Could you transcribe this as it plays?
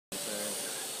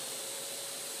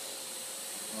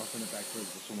Turn it back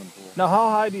towards the swimming pool. Now, how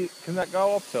high can that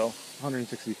go up to?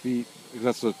 160 feet. Because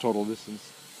that's the total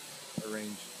distance or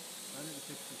range.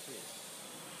 160 feet.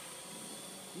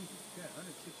 Jesus, yeah,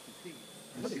 160 feet.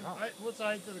 Pretty high. What's the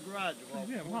height of the garage? About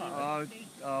Yeah, 40 high. feet?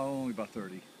 Only about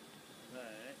 30. All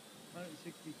right.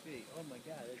 160 feet. Oh my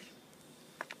God.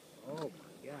 Oh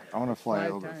my God. I want to fly a 5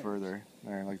 little bit times. further.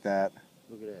 There, like that.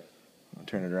 Look at that. I'll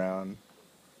turn it around.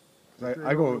 'Cause Straight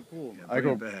I over go, the pool.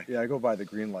 I go by the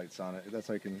green lights on it. That's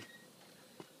how I can.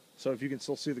 So if you can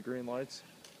still see the green lights?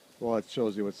 Well, it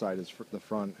shows you what side is the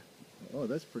front. Oh,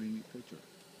 that's a pretty neat picture.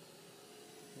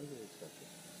 Look at this picture.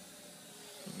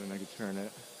 And then I can turn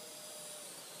it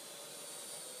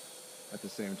at the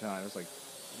same time. It's like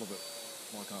a little bit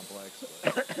more complex.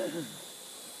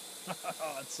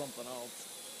 Oh, that's something else.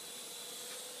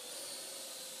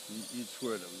 You'd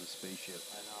swear that was a spaceship.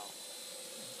 I know.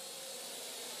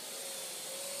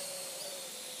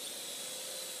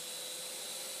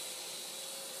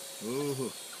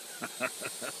 Ooh.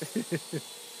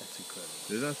 That's incredible.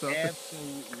 Is that something?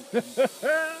 Absolutely.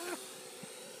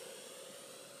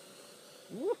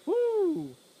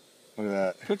 Woohoo! Look at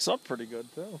that. Picks up pretty good,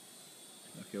 too.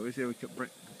 Okay, we see we can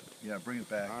bring. Yeah, bring it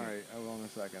back. All right, I will in a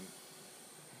second.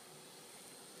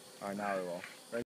 All right, now I will.